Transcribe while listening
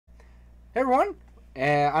Hey everyone,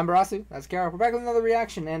 I'm Parasyte, that's Kara. We're back with another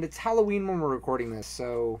reaction, and it's Halloween when we're recording this,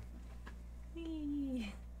 so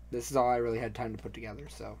this is all I really had time to put together,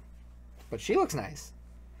 so. But she looks nice.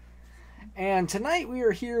 And tonight we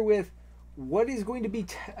are here with what is going to be,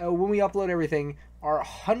 when we upload everything, our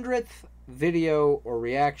 100th video or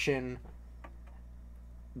reaction,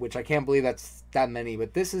 which I can't believe that's that many,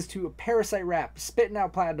 but this is to a Parasyte rap, Spittin'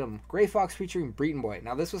 Out Platinum, Grey Fox featuring Breeton Boi.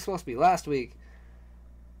 Now this was supposed to be last week,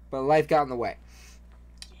 but life got in the way.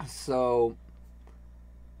 So,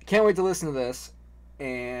 can't wait to listen to this.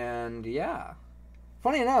 And yeah.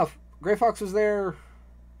 Funny enough, Grey Fox was there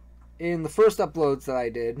in the first uploads that I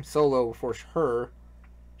did, solo for her.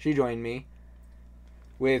 She joined me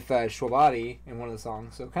with Shwabadi in one of the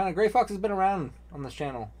songs. So kind of Grey Fox has been around on this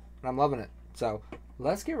channel, and I'm loving it. So,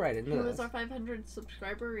 let's get right into this. It was our 500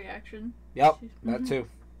 subscriber reaction. Yep, that too.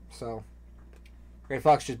 So, Grey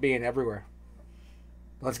Fox just being everywhere.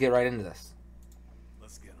 Let's get right into this.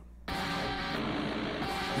 Let's get him.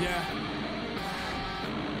 Yeah.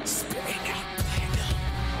 Spittin' out platinum.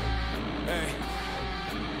 Hey.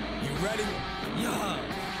 You ready? Yeah.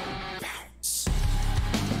 Bounce.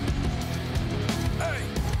 Hey.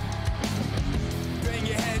 Bang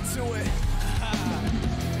your head to it.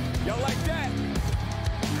 Y'all like that?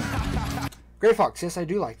 Grey Fox, yes, I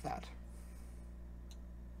do like that.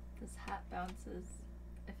 This hat bounces.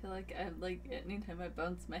 I feel like anytime I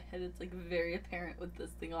bounce my head, it's like very apparent with this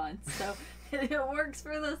thing on. So it works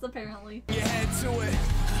for this apparently. Your head to it.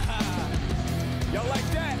 Y'all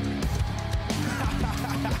like that?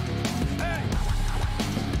 Hey.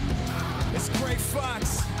 It's Grey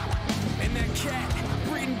Fox and that cat,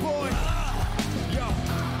 Breeton Boi. Yo,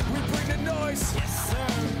 we bring the noise. Yes, sir.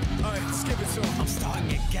 Alright, let's give it to him. I'm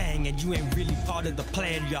starting a gang and you ain't really part of the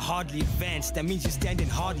plan. You're hardly advanced, that means you're standing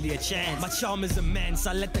hardly a chance. My charm is immense,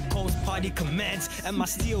 I let the Corpse Party commence. And my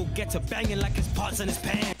steel get to banging like his parts in his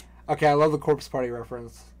pants. Okay, I love the Corpse Party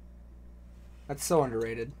reference. That's so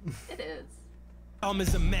underrated. It is. Charm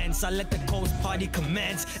is immense, I let the Corpse Party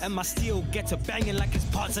commence. And my steel get to banging like his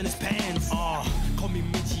parts in his pants. Oh, call me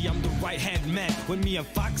Mitchie, I'm the right-hand man. When me and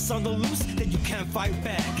Fox on the loose, then you can't fight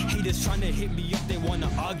back. Haters trying to hit me up, they wanna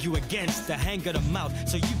argue against the hang of the mouth,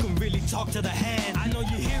 so you can really talk to the hand. I know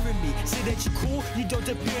you're hearing me, say that you cool, you don't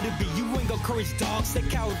appear to be. You ain't got courage, dog, stay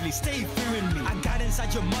cowardly, stay fearing me. I got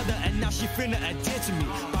inside your mother and now she finna adhere to me.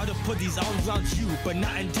 About to put these arms around you, but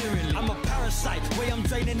not endearingly. I'm a parasite, way I'm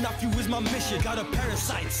draining off you is my mission. Got a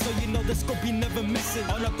Parasyte, so you know the scope be never missing.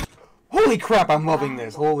 On a Holy crap, I'm loving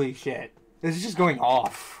this. Holy shit. This is just going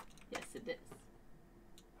off. Yes, it is.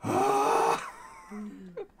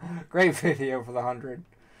 Great video for the 100.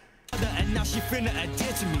 and now she finna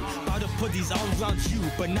adhere to me. About to put these arms around you,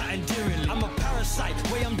 but not endearingly. I'm a parasite,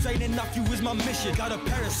 way I'm draining off you is my mission. Got a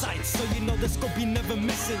parasite, so you know the scope be never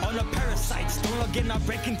missing. On a parasite, don't again I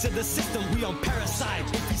break into the system. We on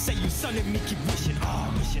Parasyte. If you say you son of me, keep wishing.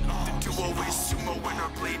 The duo is sumo when our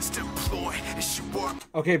blades deploy. She work.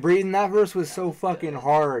 Okay, Breeton, that verse was so fucking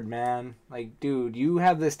hard, man. Like, dude, you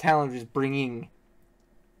have this talent of just bringing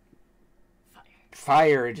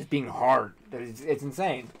fire and just being hard. It's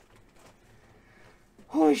insane.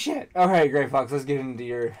 Holy shit. Alright, Grey Fox, let's get into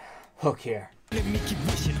your hook here. Let me keep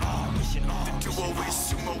wishing. The duo is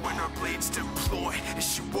sumo when our blades deploy.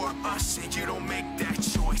 She work us and you don't make that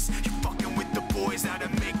choice. You fucking with the boys how to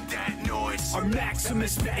make that noise. Our maximum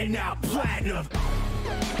is spitting out platinum.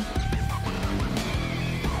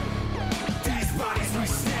 These bodies we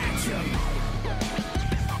snatch them.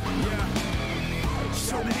 Yeah.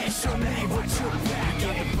 Show me what you're back.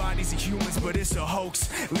 Yeah, the bodies of humans, but it's a hoax.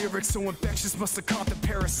 Lyrics so infectious, must have caught the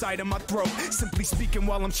parasite in my throat. Simply speaking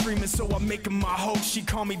while I'm streaming, so I'm making my host. She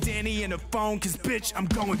call me Danny in the phone, cause bitch, I'm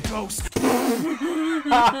going ghost.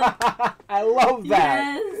 I love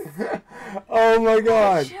that. Yes. Oh my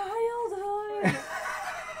god. Childhood.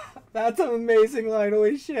 That's an amazing line.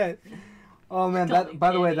 Holy shit. Oh man, that,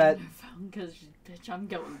 by the way, that... Because, bitch, I'm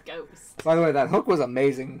going ghost. By the way, that hook was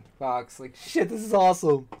amazing, Fox. Like, shit, this is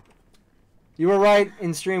awesome. You were right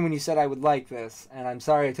in stream when you said I would like this, and I'm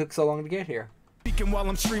sorry it took so long to get here. Speaking while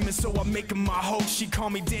I'm streaming, so I'm making my host. She call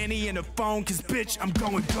me Danny in the phone, cause bitch, I'm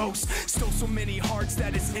going ghost. Stole so many hearts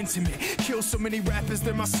that it's intimate. Kill so many rappers,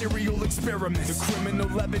 they're my serial experiments. The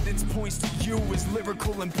criminal evidence points to you as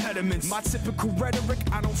lyrical impediments. My typical rhetoric,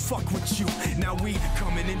 I don't fuck with you. Now we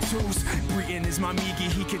coming in twos. Breeton is my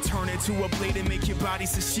Migi, he can turn into a blade and make your body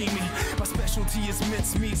sashimi. My specialty is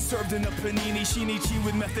mincemeat served in a panini. Shinichi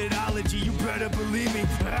with methodology, you better believe me.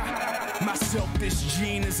 My selfish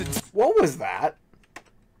gene is a... What was that?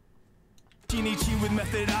 Shinichi with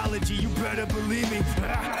methodology, you better believe me.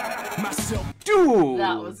 myself. Dude!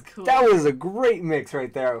 That was cool. That was a great mix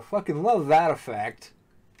right there. I fucking love that effect.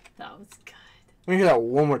 That was good. Let me hear that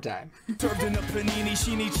one more time. Served in a panini,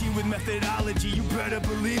 shinichi with methodology. You better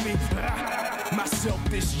believe me. My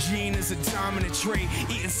selfish gene is a dominant trait.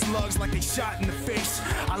 Eating slugs like they shot in the face.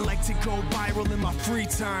 I like to go viral in my free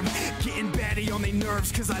time. Getting batty on their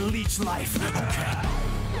nerves cause I leech life. Okay.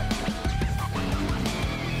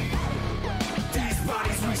 These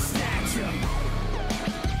bodies we snatch 'em.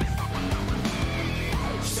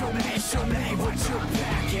 Show me what you're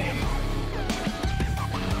packing.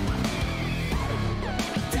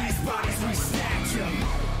 These bodies we snatch 'em.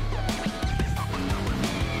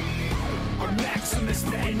 Our Maximus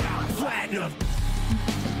made now platinum.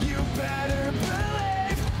 You better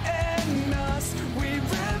believe in us. We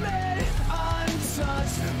remain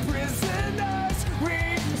untouched. Prisoners, we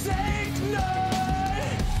take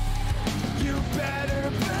none. You better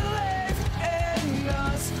believe in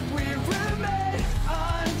us. We remain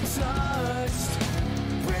untouched.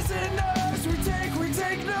 Prisoners, we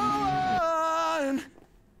take no one.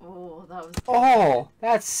 Oh, that was. Oh,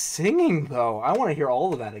 that's singing though. I want to hear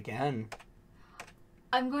all of that again.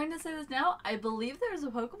 I'm going to say this now. I believe there's a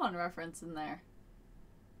Pokemon reference in there.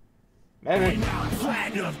 Maybe. Now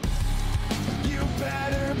platinum. You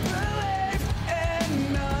better believe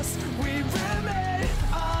in us. We remain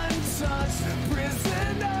untouched.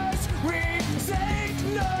 Prisoners, we take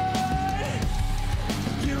none.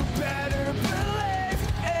 You better believe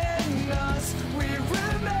in us. We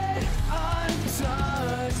remain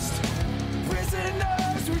untouched.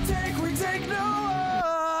 Prisoners, we take no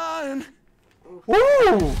one. Woo!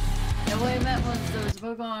 And what I meant was there was a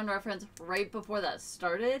Pokemon reference right before that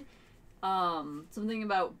started. Something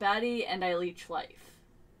about Batty and I leech life.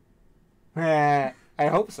 I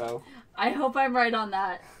hope so. I hope I'm right on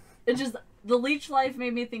that. It just, the leech life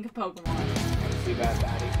made me think of Pokemon. See that,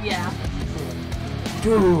 Batty. Yeah.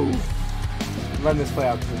 Dude! I'm letting this play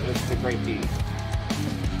out because this is a great beat.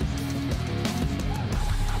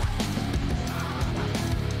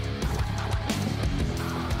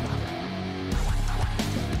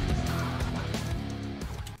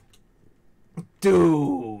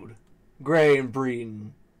 Dude! Gray and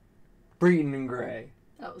Breeton. Breeton and Gray.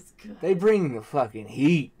 That was good. They bring the fucking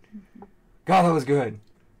heat. God, that was good.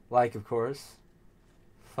 Like, of course.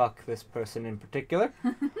 Fuck this person in particular.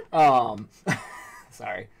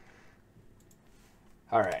 Sorry.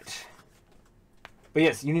 Alright. But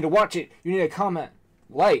yes, you need to watch it. You need to comment,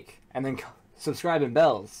 like, and then subscribe and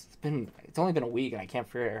bells. It's only been a week and I can't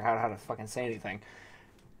figure out how to fucking say anything.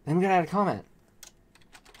 Then we gotta add a comment.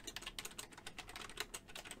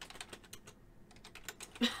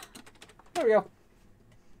 There we go.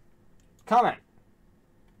 Comment.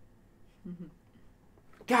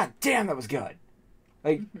 God damn, that was good.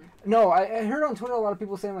 Like, no, I heard on Twitter a lot of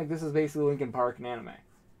people saying, like, this is basically Linkin Park in anime.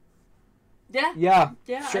 Yeah. Yeah,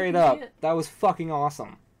 Yeah, straight I can up. see it. That was fucking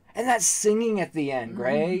awesome. And that singing at the end,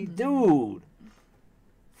 Gray. Dude.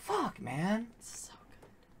 Fuck, man. So good.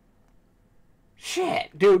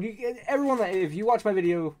 Shit. Dude, everyone, if you watch my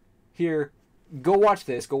video here, go watch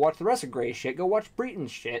this. Go watch the rest of Gray's shit. Go watch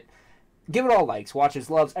Breeton's shit. Give it all likes. Watch his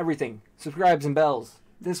loves, everything. Subscribes and bells.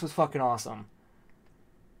 This was fucking awesome.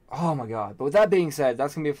 Oh my god. But with that being said,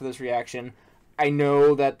 that's going to be it for this reaction. I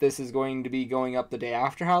know that this is going to be going up the day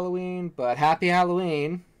after Halloween, but happy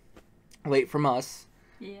Halloween. Late from us.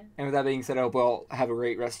 Yeah. And with that being said, I hope you all have a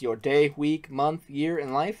great rest of your day, week, month, year,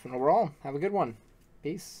 and life. And overall, have a good one.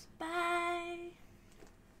 Peace. Bye.